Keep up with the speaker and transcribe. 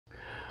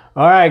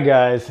All right,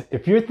 guys,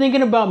 if you're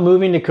thinking about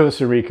moving to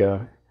Costa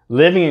Rica,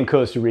 living in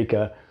Costa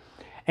Rica,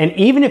 and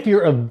even if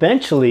you're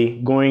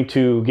eventually going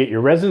to get your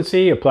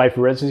residency, apply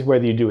for residency,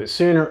 whether you do it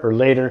sooner or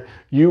later,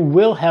 you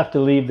will have to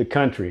leave the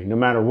country no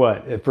matter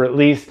what, for at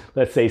least,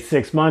 let's say,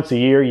 6 months, a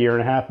year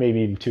and a half,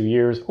 maybe even 2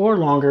 years or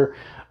longer.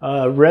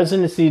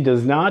 Residency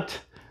does not,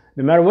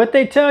 no matter what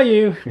they tell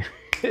you,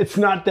 it's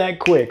not that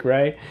quick,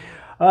 right?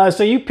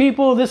 So you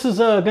people, this is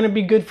going to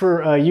be good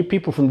for you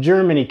people from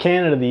Germany,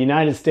 Canada, the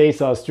United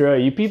States,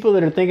 Australia. You people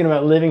that are thinking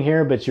about living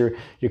here, but you're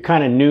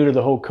kind of new to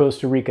the whole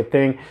Costa Rica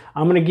thing.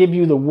 I'm going to give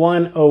you the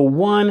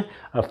 101,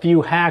 a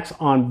few hacks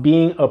on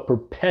being a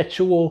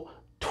perpetual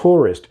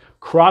tourist,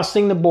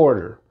 crossing the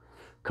border,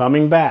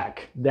 coming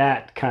back,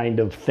 that kind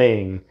of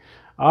thing.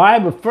 All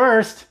right, but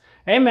first,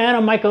 hey man,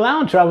 I'm Michael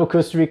Allen,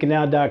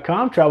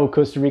 TravelCostaRicaNow.com.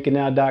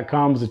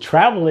 TravelCostaRicaNow.com is a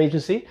travel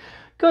agency.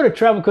 Go to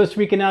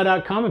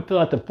TravelCostaRicaNow.com and fill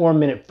out the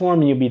 4-minute form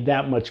and you'll be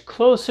that much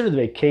closer to the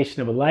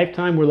vacation of a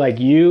lifetime. We're like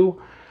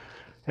you,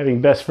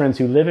 having best friends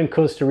who live in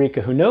Costa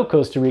Rica, who know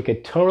Costa Rica,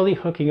 totally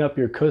hooking up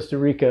your Costa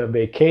Rica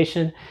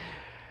vacation.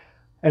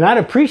 And I'd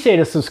appreciate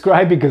a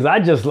subscribe because I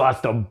just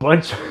lost a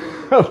bunch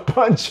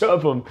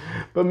of them.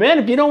 But man,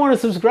 if you don't want to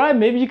subscribe,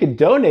 maybe you could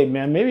donate,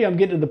 man. Maybe I'm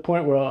getting to the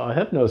point where I'll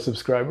have no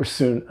subscribers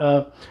soon.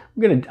 I'm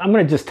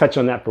gonna just touch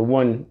on that for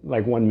one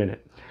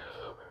minute.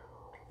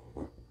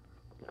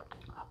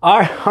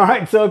 All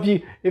right. So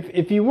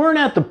if you weren't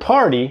at the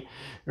party,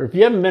 or if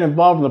you haven't been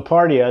involved in the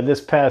party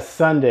this past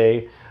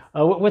Sunday,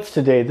 what's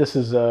today? This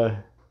is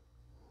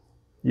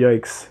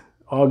yikes,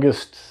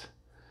 August.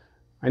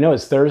 I know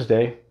it's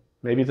Thursday,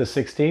 maybe the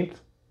 16th.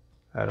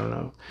 I don't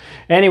know.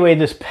 Anyway,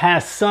 this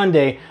past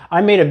Sunday, I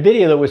made a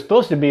video that was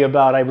supposed to be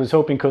about, I was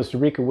hoping Costa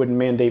Rica wouldn't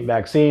mandate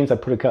vaccines. I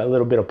put a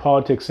little bit of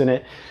politics in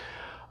it.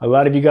 A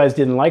lot of you guys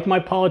didn't like my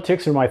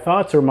politics or my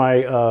thoughts or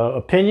my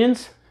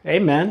opinions. Hey,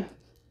 man.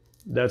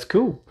 That's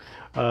cool.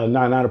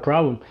 Not a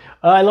problem.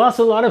 I lost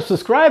a lot of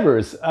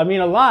subscribers. I mean,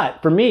 a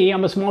lot. For me,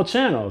 I'm a small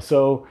channel.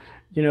 So,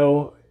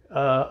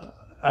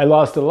 I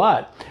lost a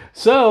lot.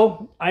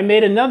 So I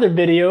made another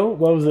video.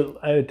 What was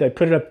it? I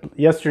put it up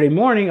yesterday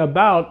morning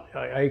about,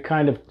 I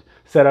kind of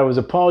said I was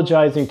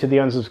apologizing to the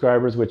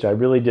unsubscribers, which I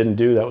really didn't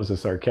do. That was a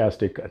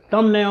sarcastic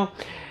thumbnail.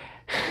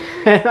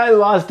 And I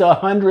lost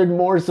 100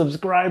 more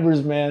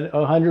subscribers, man.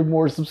 100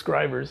 more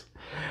subscribers.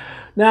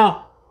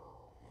 Now,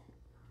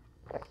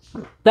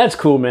 that's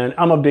cool, man.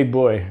 I'm a big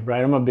boy,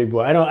 right? I'm a big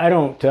boy.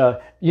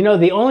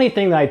 The only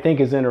thing that I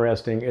think is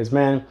interesting is,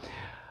 man,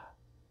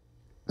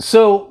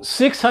 so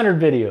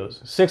 600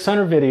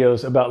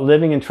 videos about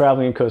living and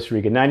traveling in Costa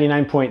Rica.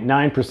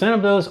 99.9%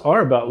 of those are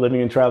about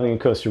living and traveling in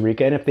Costa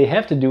Rica. And if they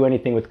have to do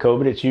anything with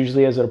COVID, it's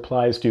usually as it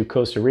applies to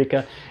Costa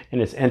Rica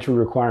and its entry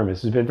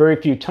requirements. There's been very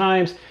few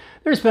times.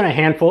 There's been a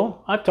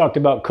handful. I've talked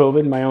about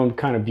COVID, my own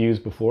kind of views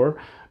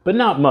before, but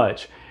not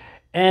much.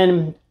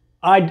 And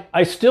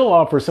I still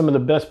offer some of the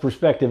best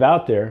perspective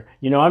out there.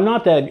 I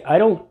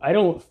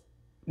don't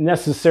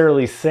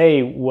necessarily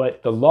say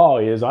what the law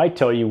is. I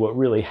tell you what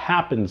really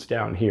happens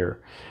down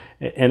here.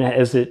 And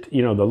as the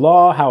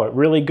law, how it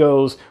really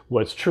goes,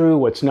 what's true,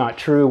 what's not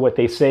true, what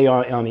they say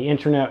on the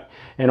internet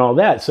and all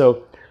that.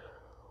 So,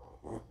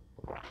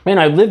 man,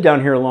 I've lived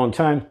down here a long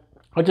time.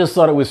 I just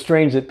thought it was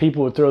strange that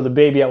people would throw the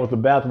baby out with the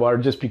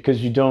bathwater just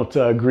because you don't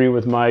agree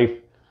with my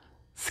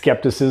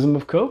skepticism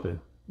of COVID,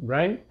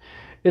 right?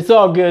 It's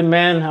all good,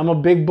 man. I'm a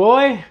big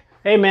boy.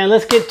 Hey, man,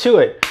 let's get to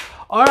it.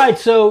 All right,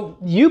 so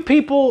you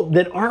people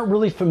that aren't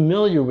really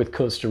familiar with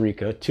Costa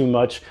Rica too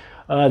much,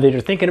 that are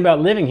thinking about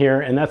living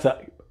here, and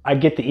I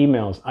get the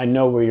emails. I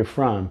know where you're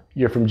from.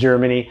 You're from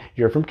Germany,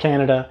 you're from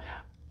Canada,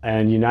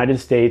 and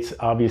United States,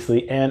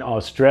 obviously, and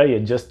Australia,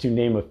 just to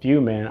name a few,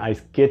 man. I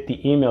get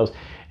the emails.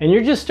 And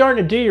you're just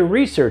starting to do your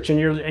research, and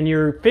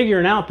you're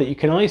figuring out that you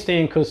can only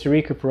stay in Costa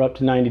Rica for up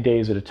to 90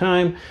 days at a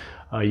time.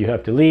 You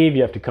have to leave,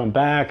 you have to come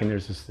back, and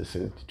there's this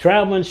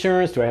travel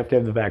insurance. Do I have to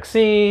have the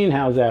vaccine?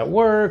 How does that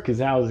work?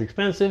 How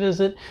expensive is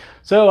it?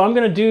 So I'm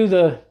gonna do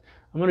the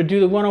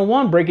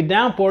 101, break it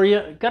down for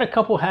you. Got a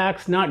couple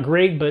hacks, not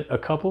great, but a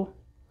couple.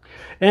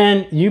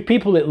 And you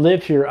people that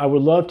live here, I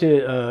would love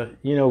to,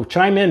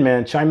 chime in,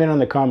 man. Chime in on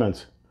the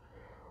comments.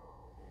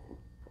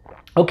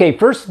 Okay,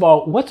 first of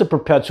all, what's a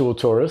perpetual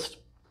tourist?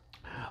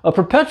 A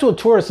perpetual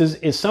tourist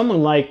is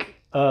someone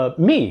like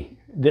me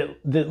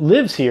that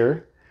lives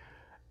here,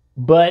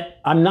 but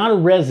I'm not a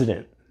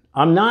resident.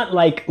 I'm not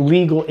like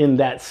legal in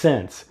that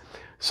sense.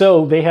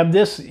 So they have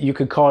this, you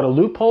could call it a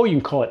loophole, you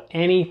can call it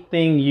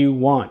anything you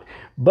want,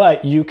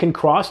 but you can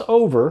cross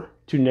over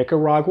to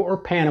Nicaragua or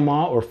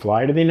Panama or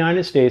fly to the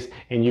United States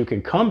and you can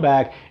come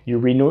back, you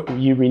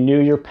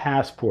renew your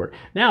passport.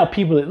 Now,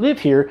 people that live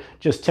here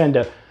just tend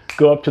to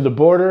go up to the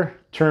border,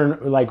 turn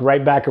like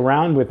right back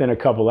around within a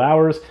couple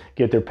hours,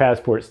 get their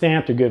passport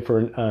stamped, they're good for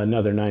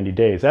another 90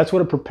 days. That's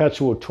what a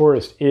perpetual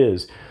tourist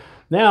is.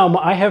 Now,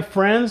 I have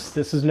friends,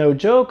 this is no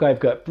joke, I've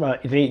got,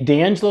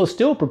 D'Angelo's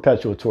still a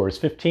perpetual tourist,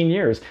 15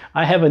 years.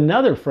 I have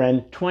another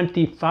friend,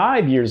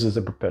 25 years as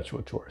a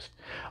perpetual tourist.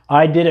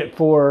 I did it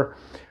for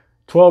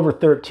 12 or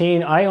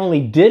 13. I only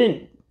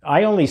didn't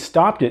I only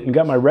stopped it and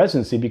got my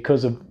residency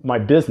because of my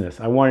business.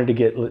 I wanted to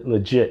get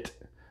legit.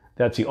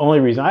 That's the only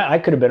reason. I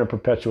could have been a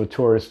perpetual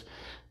tourist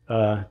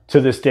to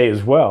this day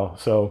as well.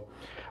 So,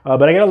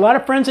 but I got a lot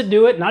of friends that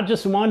do it, not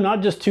just one,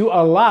 not just two,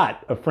 a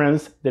lot of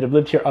friends that have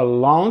lived here a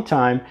long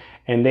time,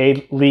 and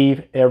they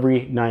leave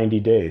every 90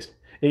 days.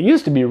 It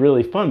used to be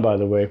really fun, by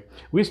the way.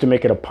 We used to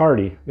make it a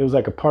party. It was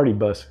like a party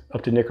bus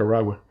up to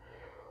Nicaragua.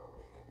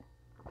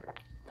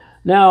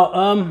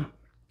 Now,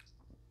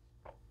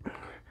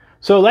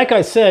 so like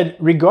I said,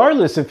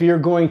 regardless if you're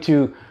going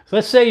to,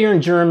 let's say you're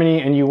in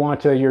Germany and you want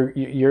to,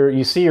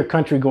 you see your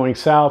country going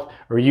south,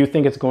 or you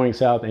think it's going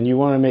south, and you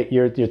want to make,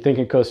 you're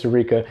thinking Costa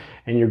Rica,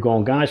 and you're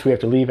going, gosh, we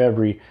have to leave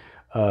every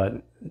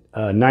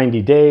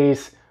 90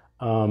 days.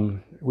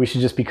 We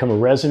should just become a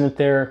resident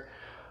there.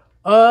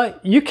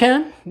 You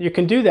can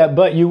do that,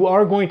 but you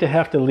are going to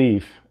have to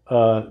leave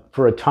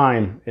for a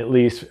time, at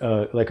least.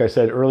 Like I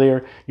said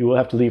earlier, you will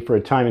have to leave for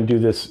a time and do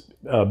this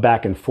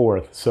back and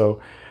forth.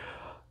 So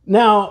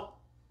now,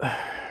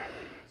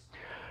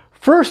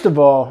 first of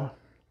all,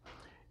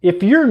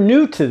 if you're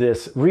new to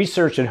this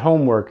research and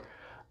homework,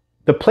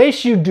 the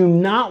place you do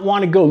not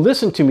want to go,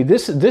 listen to me,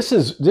 this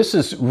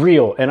is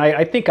real, and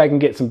I think I can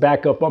get some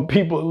backup on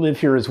people that live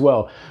here as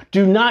well.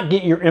 Do not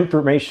get your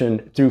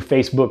information through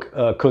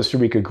Facebook Costa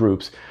Rica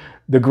groups.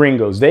 The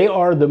Gringos, they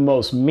are the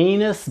most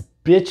meanest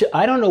bitch.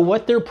 I don't know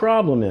what their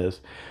problem is,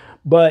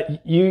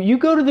 but you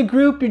go to the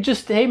group, you're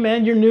just, hey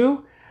man, you're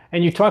new,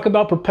 and you talk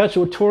about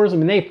perpetual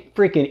tourism, and they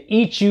freaking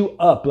eat you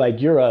up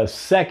like you're a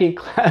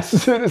second-class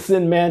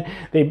citizen, man.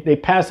 They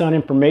pass on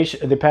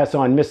information, they pass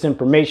on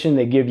misinformation,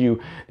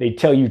 they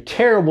tell you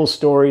terrible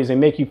stories, they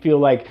make you feel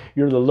like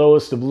you're the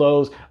lowest of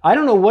lows. I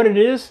don't know what it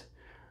is,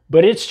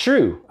 but it's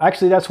true.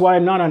 Actually, that's why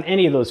I'm not on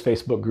any of those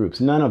Facebook groups,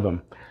 none of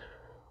them.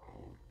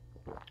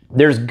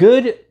 There's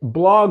good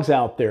blogs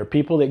out there,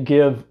 people that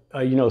give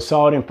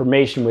solid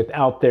information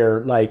without their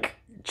like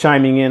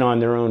chiming in on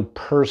their own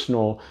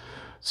personal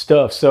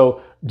stuff.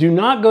 So do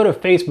not go to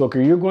Facebook,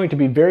 or you're going to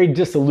be very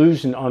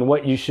disillusioned on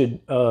what you should,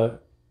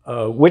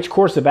 which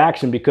course of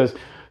action, because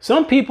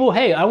some people,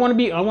 hey, I want to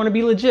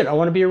be legit. I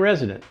want to be a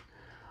resident.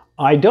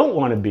 I don't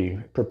want to be.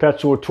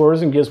 Perpetual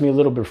tourism gives me a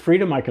little bit of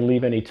freedom. I can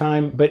leave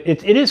anytime, but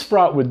it is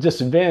fraught with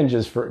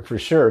disadvantages for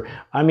sure.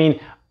 I mean,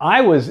 I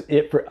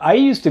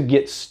used to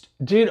get,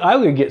 dude, I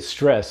would get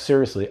stressed.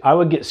 Seriously. I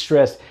would get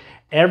stressed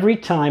every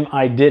time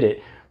I did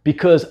it.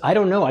 Because I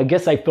don't know, I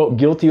guess I felt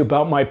guilty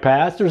about my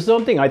past or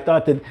something. I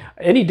thought that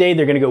any day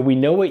they're going to go, we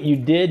know what you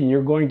did, and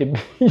you're going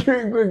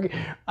to,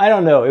 I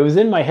don't know. It was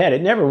in my head.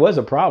 It never was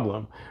a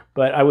problem,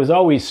 but I was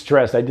always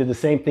stressed. I did the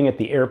same thing at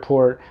the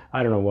airport.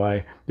 I don't know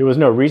why. There was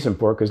no reason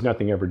for it, because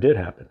nothing ever did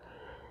happen.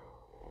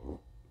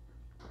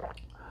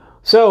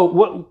 So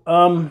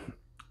what,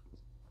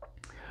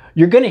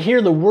 you're going to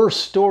hear the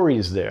worst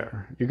stories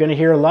there. You're going to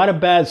hear a lot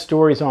of bad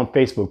stories on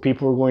Facebook.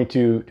 People are going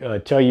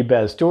to tell you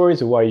bad stories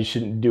of why you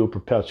shouldn't do a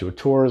perpetual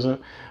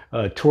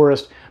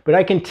tourist. But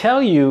I can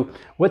tell you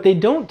what they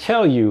don't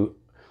tell you.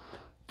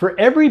 For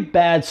every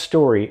bad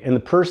story and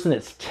the person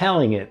that's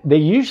telling it, they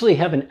usually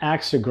have an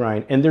axe to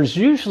grind. And there's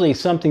usually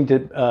something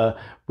to,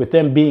 with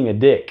them being a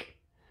dick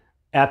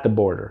at the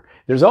border.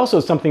 There's also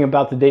something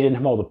about that they didn't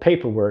have all the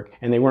paperwork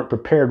and they weren't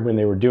prepared when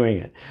they were doing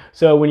it.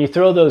 So when you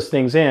throw those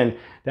things in,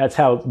 that's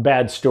how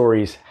bad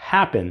stories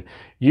happen.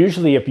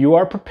 Usually if you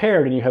are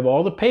prepared and you have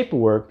all the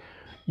paperwork,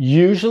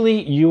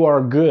 usually you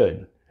are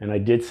good. And I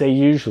did say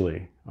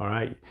usually, all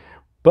right?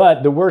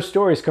 But the worst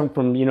stories come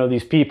from,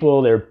 these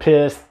people, they're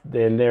pissed,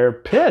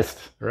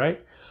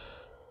 right?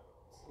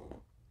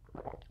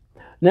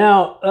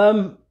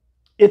 Now,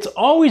 it's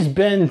always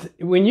been,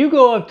 when you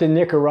go up to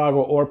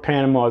Nicaragua or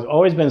Panama, it's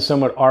always been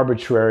somewhat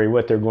arbitrary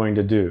what they're going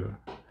to do.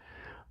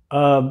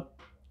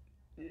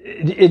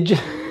 It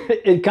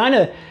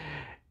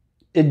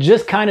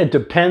just kind of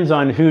depends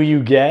on who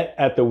you get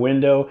at the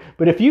window.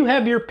 But if you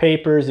have your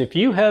papers, if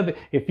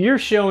you're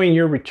showing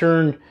your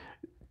return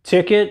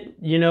ticket,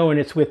 and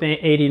it's within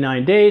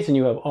 89 days and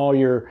you have all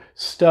your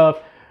stuff,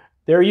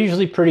 they're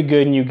usually pretty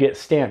good and you get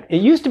stamped.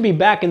 It used to be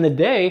back in the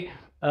day,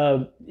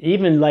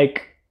 even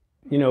like,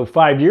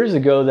 5 years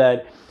ago,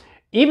 that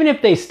even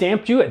if they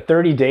stamped you at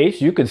 30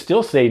 days, you could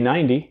still say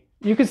 90.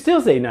 You could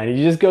still say 90.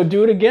 You just go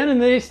do it again and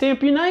they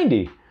stamp you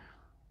 90.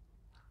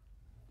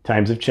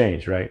 Times have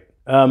changed, right?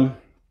 Where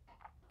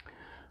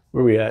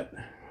are we at?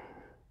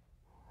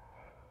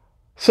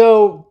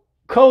 So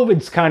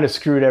COVID's kind of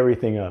screwed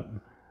everything up.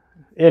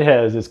 It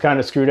has. It's kind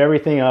of screwed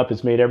everything up.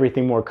 It's made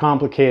everything more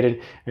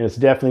complicated, and it's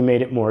definitely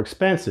made it more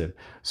expensive.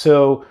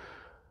 So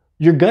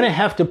you're going to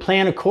have to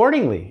plan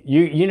accordingly.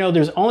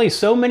 There's only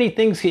so many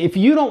things. If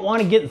you don't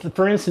want to get,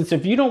 for instance,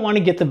 if you don't want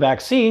to get the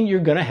vaccine, you're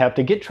going to have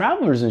to get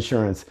traveler's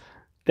insurance.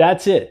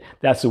 That's it.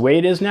 That's the way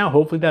it is now.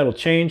 Hopefully that'll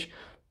change.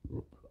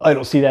 I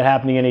don't see that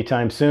happening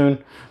anytime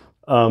soon.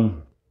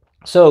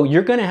 So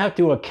you're going to have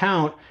to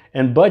account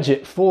and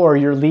budget for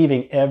your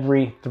leaving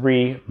every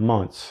 3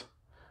 months.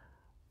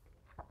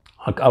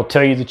 I'll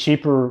tell you the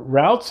cheaper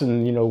routes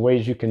and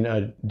ways you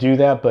can do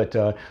that, but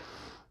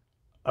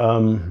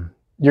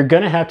you're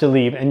going to have to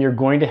leave and you're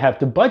going to have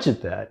to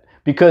budget that.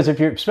 Because if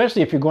you're,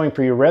 especially if you're going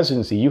for your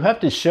residency, you have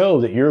to show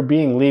that you're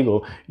being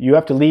legal. You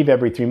have to leave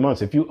every 3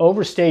 months. If you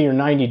overstay your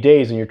 90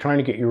 days and you're trying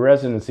to get your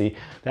residency,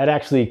 that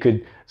actually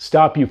could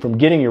stop you from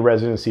getting your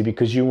residency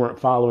because you weren't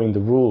following the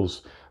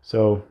rules.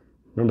 So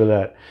remember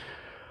that.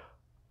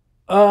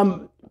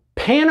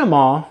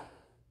 Panama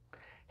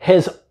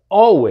has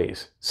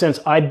always, since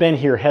I've been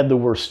here, had the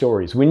worst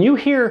stories. When you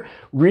hear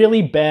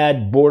really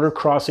bad border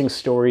crossing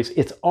stories,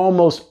 it's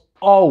almost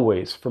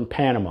always from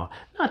Panama.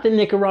 Not that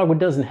Nicaragua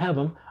doesn't have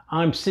them.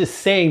 I'm just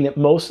saying that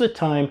most of the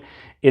time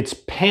it's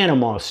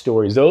Panama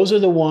stories. Those are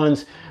the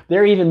ones,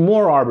 they're even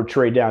more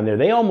arbitrary down there.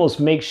 They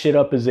almost make shit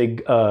up as they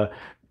go.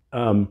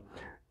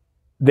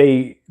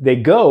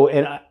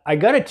 And I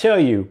got to tell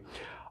you,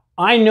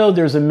 I know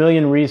there's a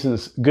million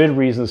reasons, good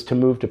reasons to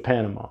move to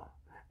Panama.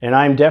 And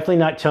I'm definitely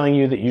not telling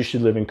you that you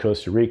should live in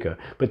Costa Rica.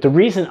 But the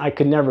reason I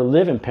could never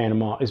live in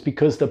Panama is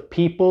because the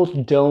people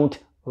don't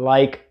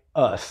like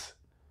us.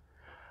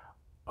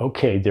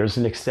 Okay, there's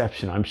an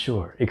exception, I'm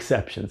sure,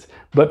 exceptions.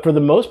 But for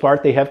the most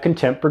part, they have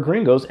contempt for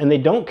gringos, and they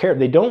don't care.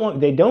 They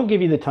don't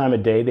give you the time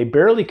of day. They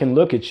barely can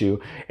look at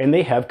you, and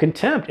they have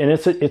contempt. And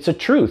it's a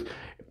truth.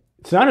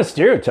 It's not a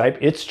stereotype,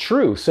 it's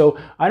true. So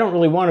I don't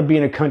really want to be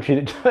in a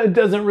country that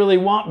doesn't really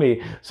want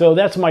me. So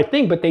that's my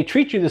thing. But they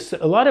treat you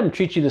a lot of them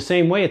treat you the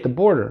same way at the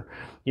border.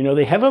 You know,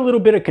 they have a little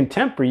bit of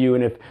contempt for you,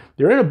 and if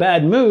they're in a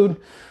bad mood,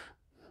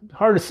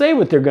 hard to say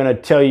what they're going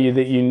to tell you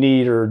that you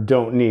need or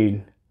don't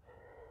need.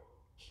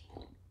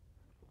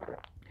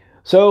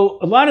 So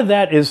a lot of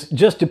that is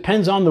just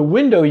depends on the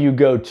window you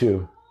go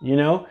to, you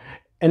know,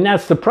 and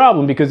that's the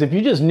problem, because if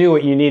you just knew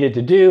what you needed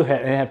to do,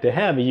 have to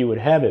have it, you would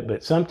have it.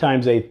 But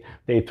sometimes they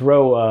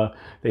throw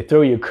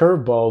you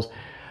curveballs.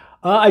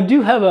 I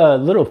do have a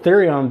little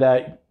theory on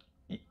that.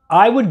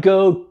 I would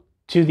go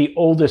to the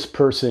oldest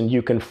person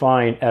you can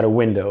find at a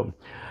window,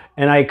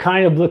 and I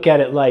kind of look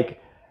at it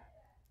like,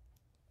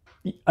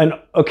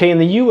 okay, in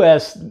the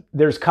U.S.,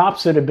 there's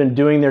cops that have been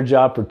doing their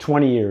job for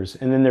 20 years,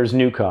 and then there's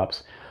new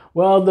cops.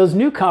 Well, those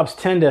new cops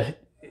tend to,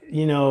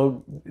 you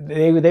know,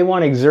 they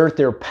want to exert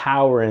their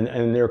power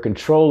and their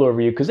control over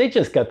you because they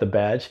just got the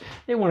badge.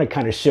 They want to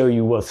kind of show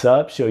you what's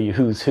up, show you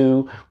who's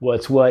who,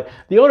 what's what.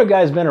 The older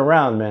guy's been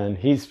around, man.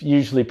 He's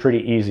usually pretty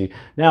easy.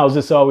 Now, is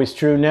this always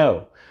true?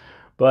 No.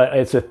 But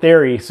it's a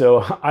theory, so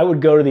I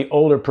would go to the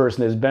older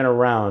person that's been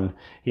around.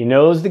 He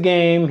knows the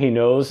game, he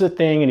knows the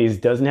thing, and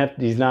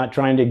he's not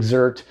trying to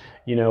exert,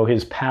 you know,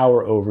 his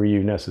power over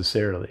you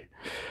necessarily.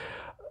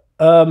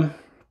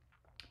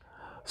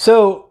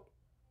 So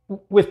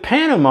with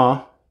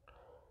Panama,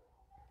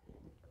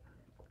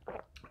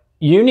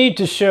 you need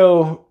to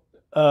show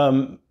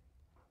a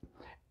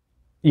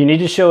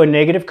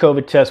negative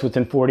COVID test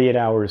within 48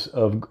 hours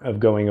of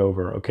going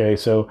over. Okay,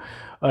 so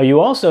you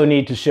also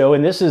need to show,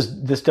 and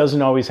this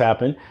doesn't always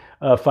happen,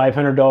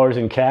 $500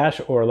 in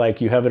cash, or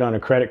like you have it on a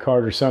credit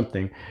card or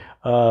something.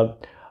 I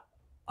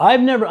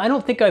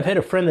don't think I've had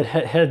a friend that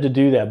had to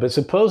do that, but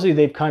supposedly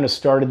they've kind of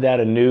started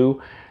that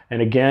anew.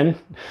 And again,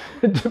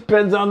 it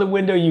depends on the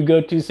window you go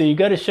to. So you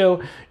got to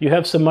show you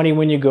have some money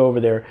when you go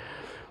over there.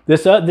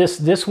 This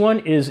one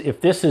is,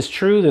 if this is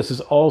true, this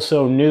is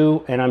also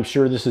new, and I'm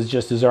sure this is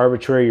just as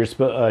arbitrary. You're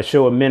supposed to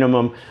show a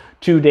minimum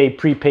 2-day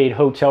prepaid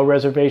hotel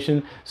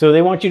reservation. So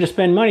they want you to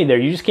spend money there.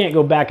 You just can't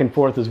go back and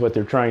forth is what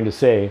they're trying to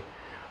say.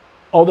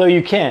 Although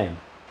you can.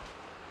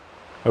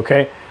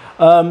 Okay?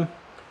 And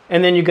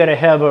then you got to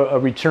have a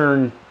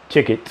return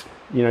ticket.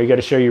 You know, you got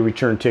to show your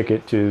return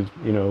ticket to,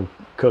 you know,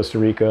 Costa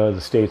Rica,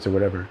 the States, or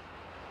whatever.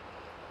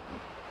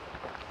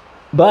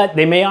 But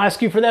they may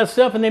ask you for that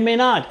stuff, and they may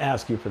not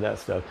ask you for that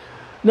stuff.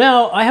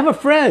 Now, I have a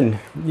friend,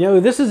 you know,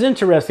 this is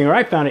interesting, or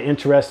I found it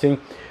interesting.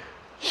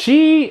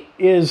 She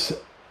is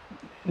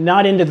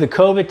not into the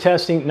COVID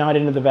testing, not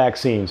into the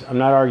vaccines. I'm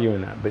not arguing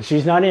that, but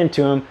she's not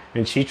into them,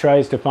 and she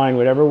tries to find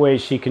whatever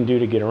ways she can do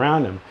to get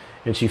around them.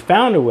 And she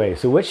found a way.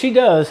 So what she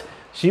does,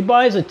 she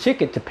buys a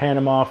ticket to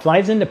Panama,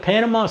 flies into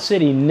Panama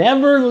City,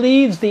 never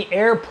leaves the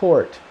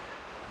airport.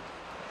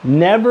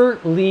 Never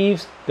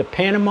leaves the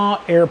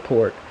Panama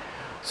airport.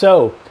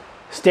 So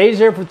stays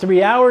there for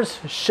 3 hours,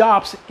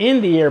 shops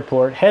in the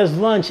airport, has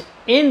lunch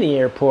in the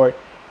airport,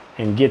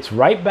 and gets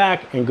right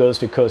back and goes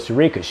to Costa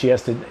Rica. She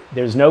has to,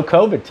 there's no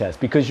COVID test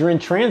because you're in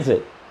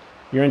transit.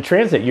 You're in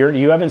transit.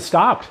 You haven't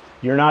stopped.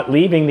 You're not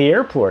leaving the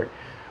airport.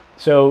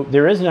 So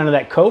there is none of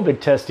that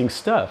COVID testing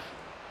stuff.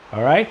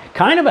 All right?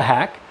 Kind of a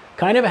hack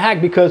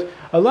because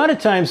a lot of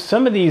times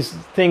some of these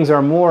things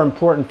are more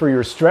important for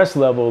your stress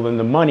level than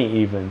the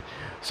money even.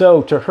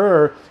 So to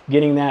her,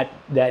 getting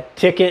that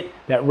ticket,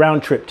 that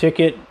round trip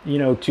ticket, you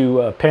know,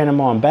 to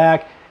Panama and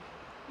back,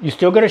 you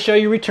still got to show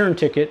your return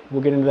ticket.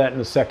 We'll get into that in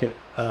a second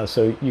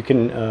so you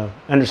can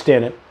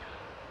understand it.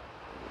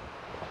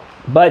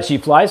 But she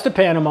flies to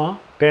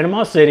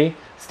Panama City,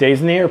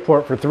 stays in the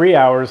airport for 3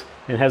 hours,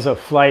 and has a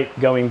flight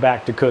going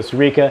back to Costa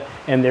Rica.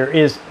 And there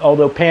is,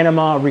 although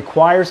Panama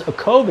requires a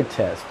COVID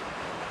test,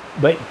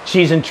 but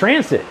she's in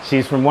transit.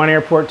 She's from one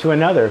airport to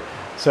another,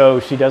 so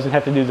she doesn't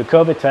have to do the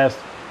COVID test.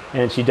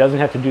 and she doesn't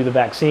have to do the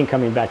vaccine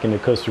coming back into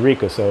Costa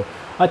Rica. So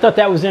I thought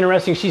that was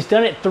interesting. She's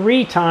done it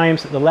 3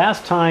 times. The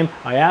last time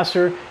I asked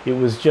her, it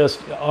was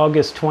just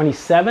August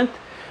 27th,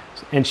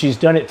 and she's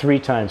done it 3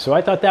 times. So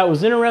I thought that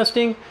was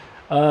interesting.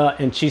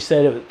 And she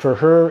said for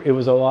her, it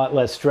was a lot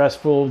less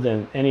stressful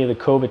than any of the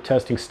COVID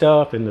testing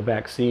stuff and the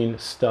vaccine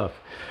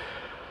stuff.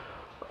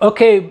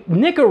 Okay,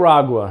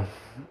 Nicaragua.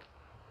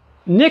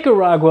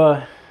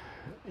 Nicaragua,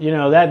 you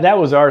know, that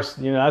was our,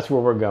 you know, that's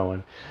where we're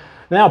going.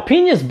 Now,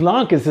 Piñas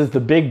Blancas is the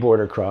big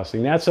border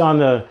crossing. That's on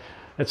the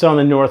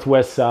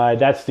northwest side.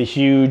 That's the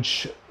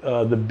huge,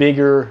 the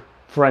bigger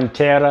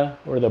frontera,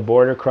 or the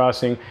border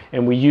crossing,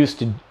 and we used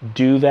to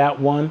do that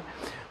one.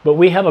 But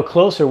we have a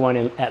closer one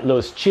at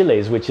Los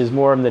Chiles, which is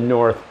more on the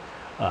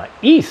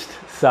northeast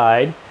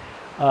side.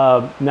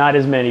 Not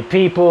as many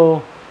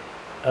people,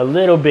 a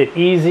little bit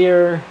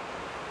easier,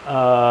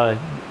 a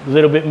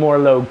little bit more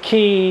low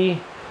key,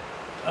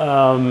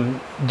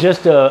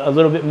 just a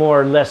little bit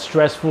more less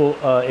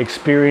stressful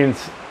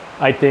experience,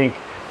 I think.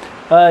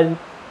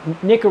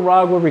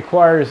 Nicaragua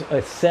requires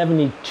a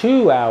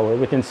 72-hour,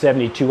 within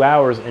 72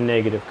 hours, a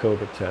negative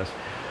COVID test.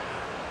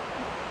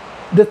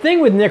 The thing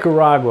with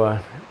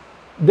Nicaragua,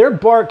 their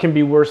bark can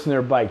be worse than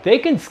their bite. They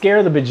can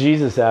scare the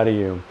bejesus out of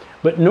you,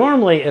 but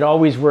normally it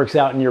always works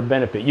out in your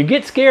benefit. You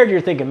get scared,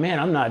 you're thinking, man,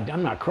 I'm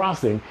not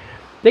crossing.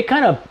 They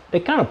kind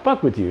of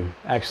fuck with you,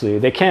 actually.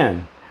 They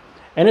can.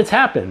 And it's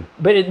happened,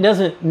 but it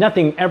doesn't,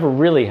 nothing ever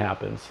really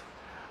happens.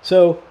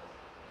 So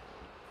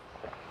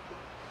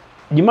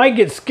you might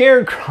get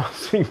scared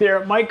crossing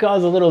there. It might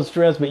cause a little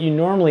stress, but you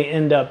normally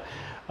end up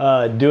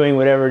doing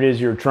whatever it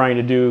is you're trying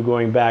to do,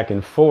 going back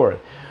and forth.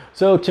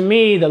 So to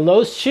me, the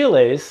Los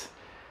Chiles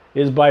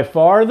is by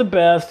far the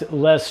best,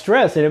 less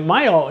stress, and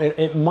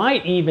it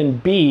might even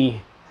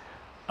be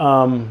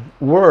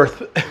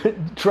worth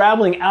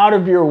traveling out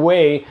of your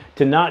way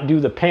to not do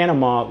the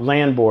Panama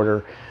land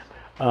border.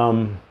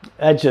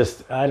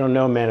 I don't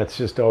know, man, it's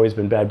just always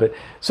been bad. But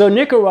so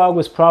Nicaragua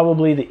is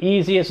probably the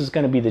easiest. It's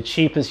going to be the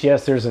cheapest.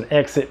 Yes, there's an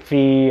exit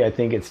fee. I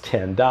think it's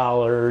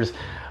 $10.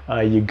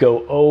 You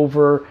go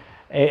over,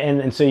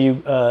 and so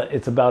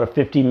it's about a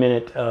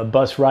 50-minute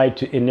bus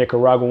ride in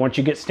Nicaragua. Once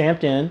you get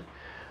stamped in,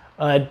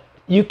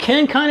 you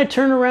can kind of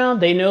turn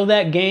around. They know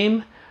that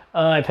game.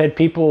 I've had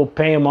people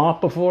pay them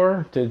off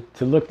before to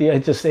look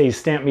just say,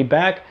 stamp me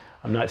back.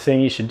 I'm not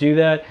saying you should do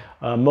that.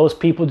 Most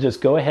people just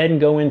go ahead and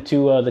go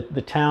into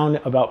the town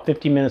about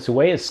 50 minutes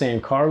away is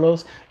San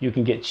Carlos. You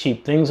can get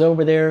cheap things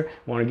over there.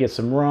 Want to get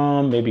some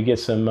rum, maybe get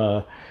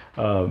some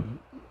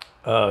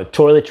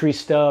toiletry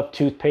stuff,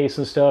 toothpaste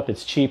and stuff.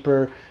 It's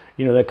cheaper,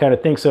 you know, that kind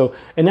of thing. So,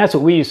 and that's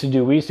what we used to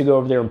do. We used to go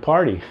over there and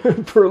party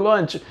for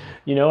lunch,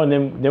 you know, and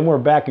then we're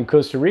back in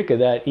Costa Rica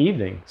that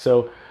evening.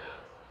 So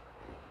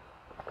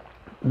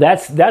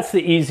that's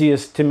the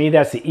easiest, to me,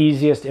 that's the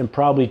easiest and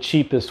probably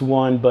cheapest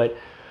one. But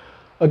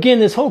again,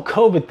 this whole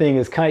COVID thing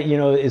is kind of, you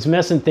know, is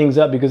messing things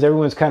up because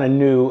everyone's kind of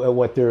new at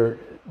what they're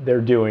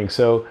doing.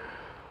 So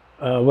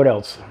what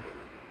else?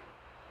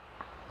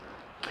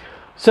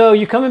 So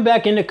you're coming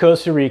back into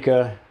Costa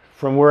Rica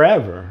from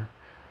wherever.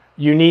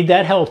 You need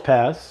that health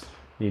pass.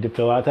 You need to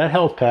fill out that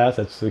health pass.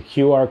 That's the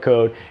QR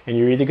code. And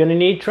you're either going to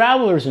need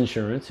traveler's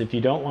insurance if you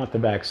don't want the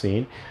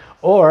vaccine,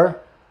 or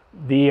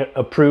the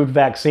approved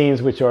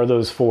vaccines, which are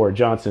those 4: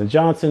 Johnson &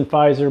 Johnson,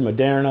 Pfizer,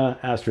 Moderna,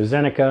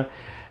 AstraZeneca.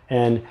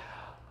 And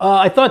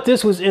I thought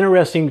this was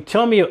interesting.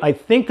 Tell me, I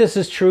think this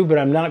is true, but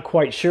I'm not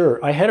quite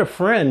sure. I had a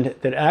friend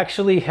that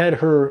actually had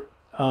her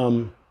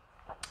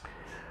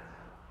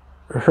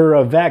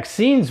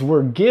vaccines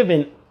were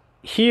given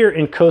here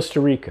in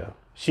Costa Rica.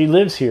 She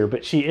lives here,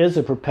 but she is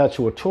a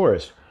perpetual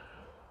tourist.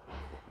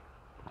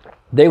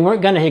 They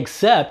weren't going to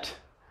accept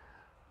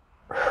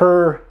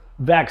her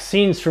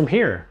vaccines from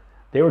here.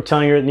 They were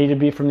telling her it needed to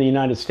be from the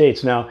United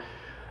States. Now,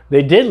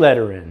 they did let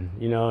her in,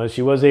 you know,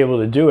 she was able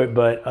to do it,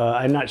 but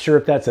I'm not sure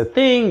if that's a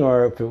thing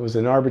or if it was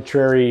an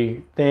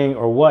arbitrary thing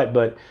or what,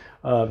 but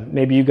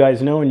maybe you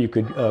guys know and you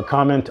could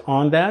comment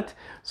on that.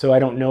 So I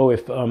don't know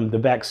if the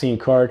vaccine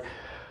card,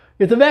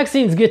 if the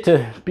vaccines get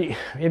to be,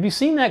 have you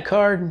seen that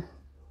card?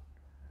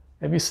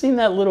 Have you seen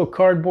that little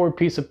cardboard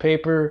piece of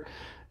paper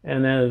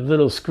and then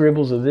little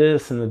scribbles of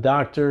this and the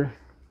doctor?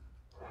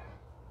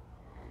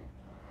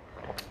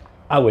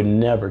 I would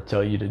never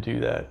tell you to do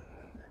that.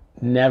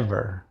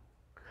 Never.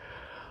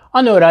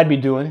 I know what I'd be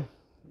doing,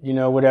 you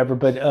know, whatever,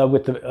 but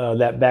with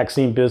that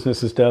vaccine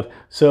business and stuff.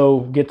 So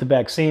get the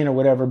vaccine or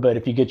whatever, but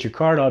if you get your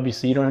card,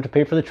 obviously you don't have to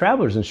pay for the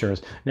traveler's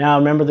insurance. Now,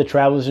 remember, the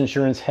traveler's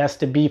insurance has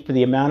to be for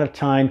the amount of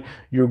time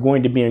you're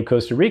going to be in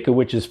Costa Rica,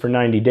 which is for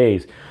 90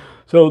 days.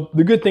 So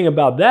the good thing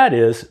about that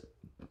is,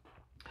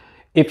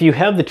 if you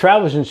have the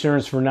traveler's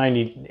insurance for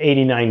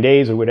 89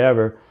 days or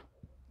whatever,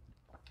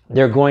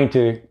 they're going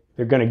to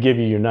give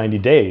you your 90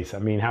 days. I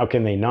mean, how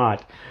can they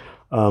not?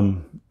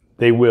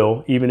 They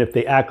will, even if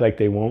they act like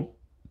they won't.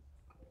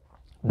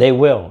 They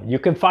will. You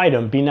can fight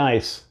them. Be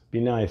nice,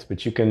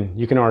 but you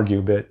can argue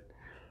a bit.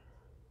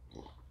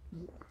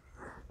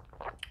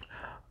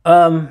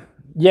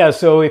 Yeah.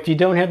 So if you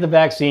don't have the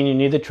vaccine, you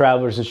need the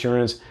traveler's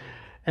insurance.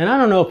 And I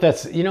don't know if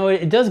that's, you know,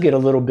 it does get a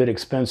little bit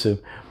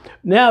expensive.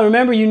 Now,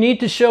 remember, you need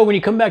to show when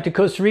you come back to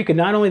Costa Rica,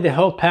 not only the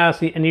health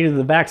pass and either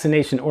the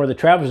vaccination or the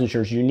traveler's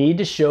insurance, you need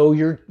to show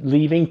your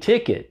leaving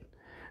ticket,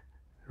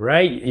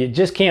 right? It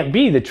just can't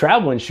be the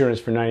travel insurance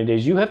for 90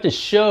 days. You have to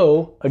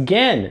show,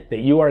 again, that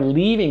you are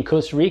leaving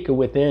Costa Rica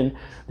within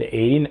the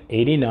 80,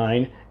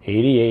 89,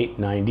 88,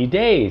 90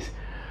 days.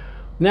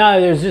 Now,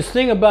 there's this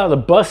thing about the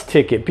bus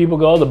ticket. People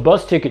go, oh, the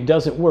bus ticket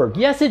doesn't work.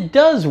 Yes, it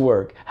does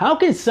work. How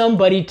can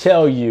somebody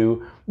tell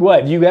you,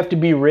 what, you have to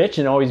be rich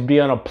and always be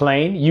on a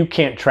plane? You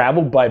can't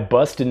travel by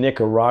bus to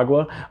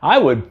Nicaragua? I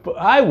would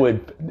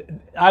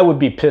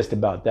be pissed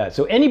about that.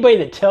 So anybody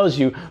that tells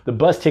you the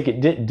bus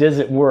ticket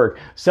doesn't work,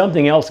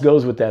 something else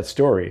goes with that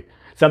story.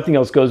 Something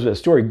else goes with that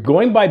story.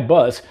 Going by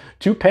bus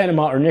to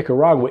Panama or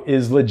Nicaragua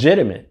is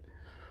legitimate.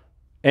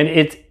 And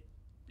it's,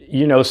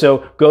 you know,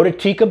 so go to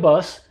Tica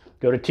Bus.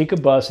 Go to Tica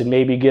Bus and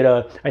maybe get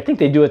a, I think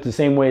they do it the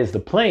same way as the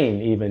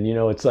plane even, you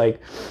know, it's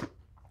like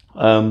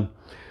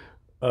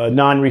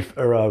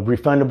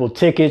refundable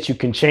tickets. You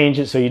can change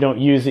it so you don't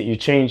use it, you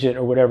change it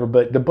or whatever.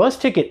 But the bus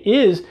ticket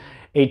is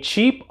a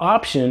cheap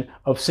option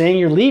of saying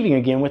you're leaving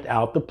again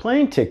without the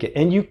plane ticket,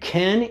 and you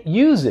can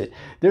use it.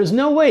 There's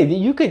no way that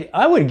you could,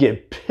 I would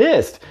get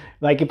pissed.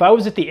 Like if I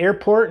was at the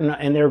airport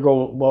and they're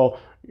going, well,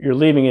 you're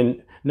leaving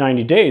in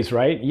 90 days,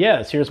 right?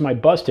 Yes, here's my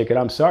bus ticket.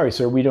 I'm sorry,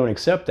 sir, we don't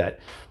accept that.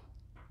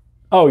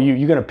 Oh,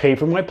 you're going to pay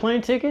for my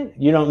plane ticket?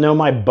 You don't know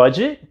my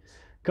budget?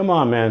 Come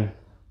on, man.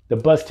 The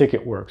bus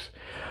ticket works.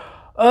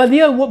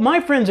 What my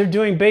friends are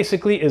doing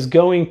basically is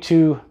going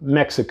to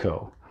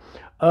Mexico.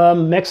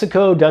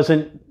 Mexico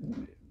doesn't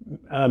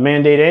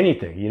mandate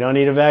anything. You don't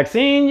need a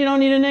vaccine. You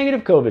don't need a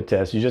negative COVID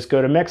test. You just go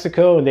to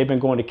Mexico, and they've been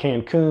going to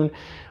Cancun.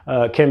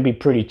 Can be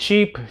pretty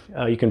cheap.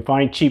 You can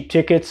find cheap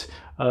tickets.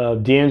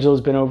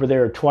 D'Angelo's been over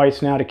there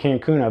twice now to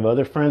Cancun. I have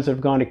other friends that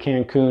have gone to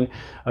Cancun.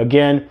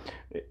 Again,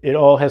 it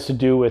all has to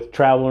do with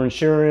traveler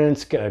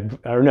insurance, negative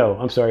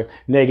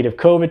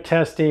COVID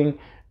testing,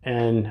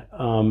 and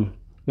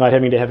not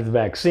having to have the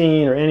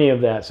vaccine or any of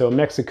that. So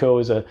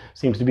Mexico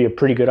seems to be a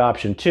pretty good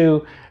option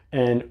too.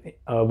 And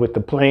with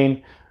the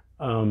plane,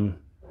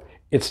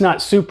 it's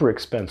not super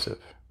expensive.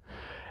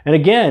 And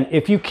again,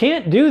 if you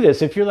can't do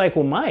this, if you're like,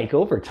 well, Mike,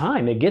 over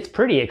time it gets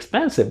pretty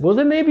expensive, well,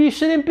 then maybe you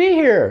shouldn't be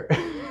here.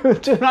 I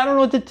don't know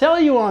what to tell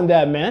you on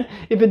that, man.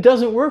 If it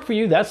doesn't work for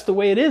you, that's the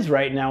way it is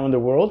right now in the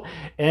world.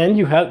 And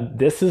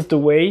this is the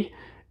way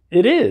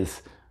it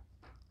is.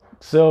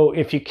 So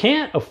if you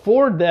can't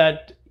afford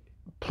that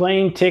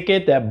plane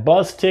ticket, that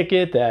bus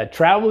ticket, that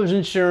traveler's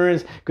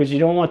insurance, because you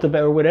don't want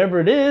or whatever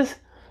it is,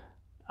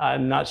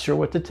 I'm not sure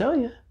what to tell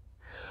you.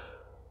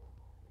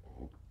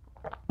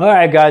 All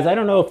right, guys, I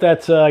don't know if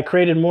that's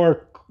created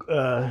more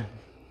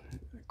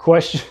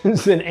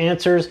questions and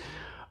answers.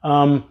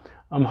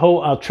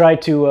 I'll try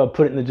to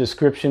put it in the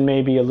description,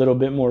 maybe a little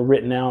bit more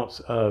written out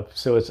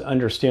so it's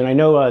understood. I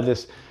know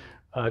this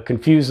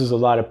confuses a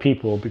lot of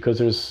people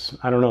because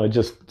I don't know, it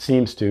just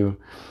seems to.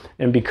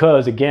 And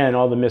because, again,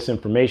 all the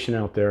misinformation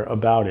out there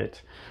about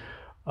it.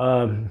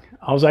 All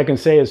I can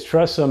say is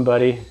trust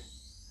somebody.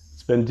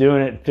 It's been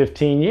doing it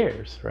 15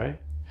 years, right?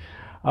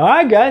 All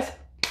right, guys.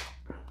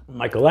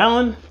 Michael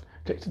Allen.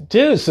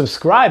 Dude,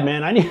 subscribe,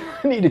 man. I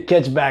need to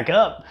catch back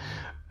up.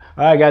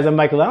 All right, guys, I'm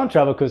Michael Allen,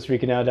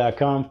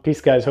 travelcostarica.com.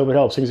 Peace, guys. Hope it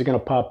helps. Things are going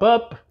to pop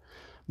up.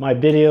 My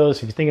videos,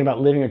 if you're thinking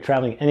about living or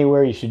traveling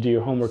anywhere, you should do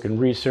your homework and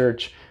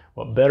research.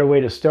 What better way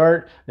to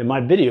start than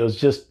my videos?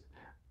 Just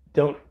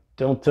don't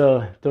hit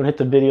the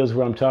videos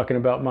where I'm talking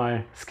about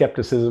my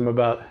skepticism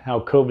about how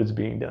COVID's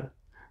being done.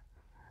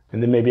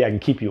 And then maybe I can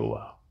keep you a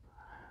while.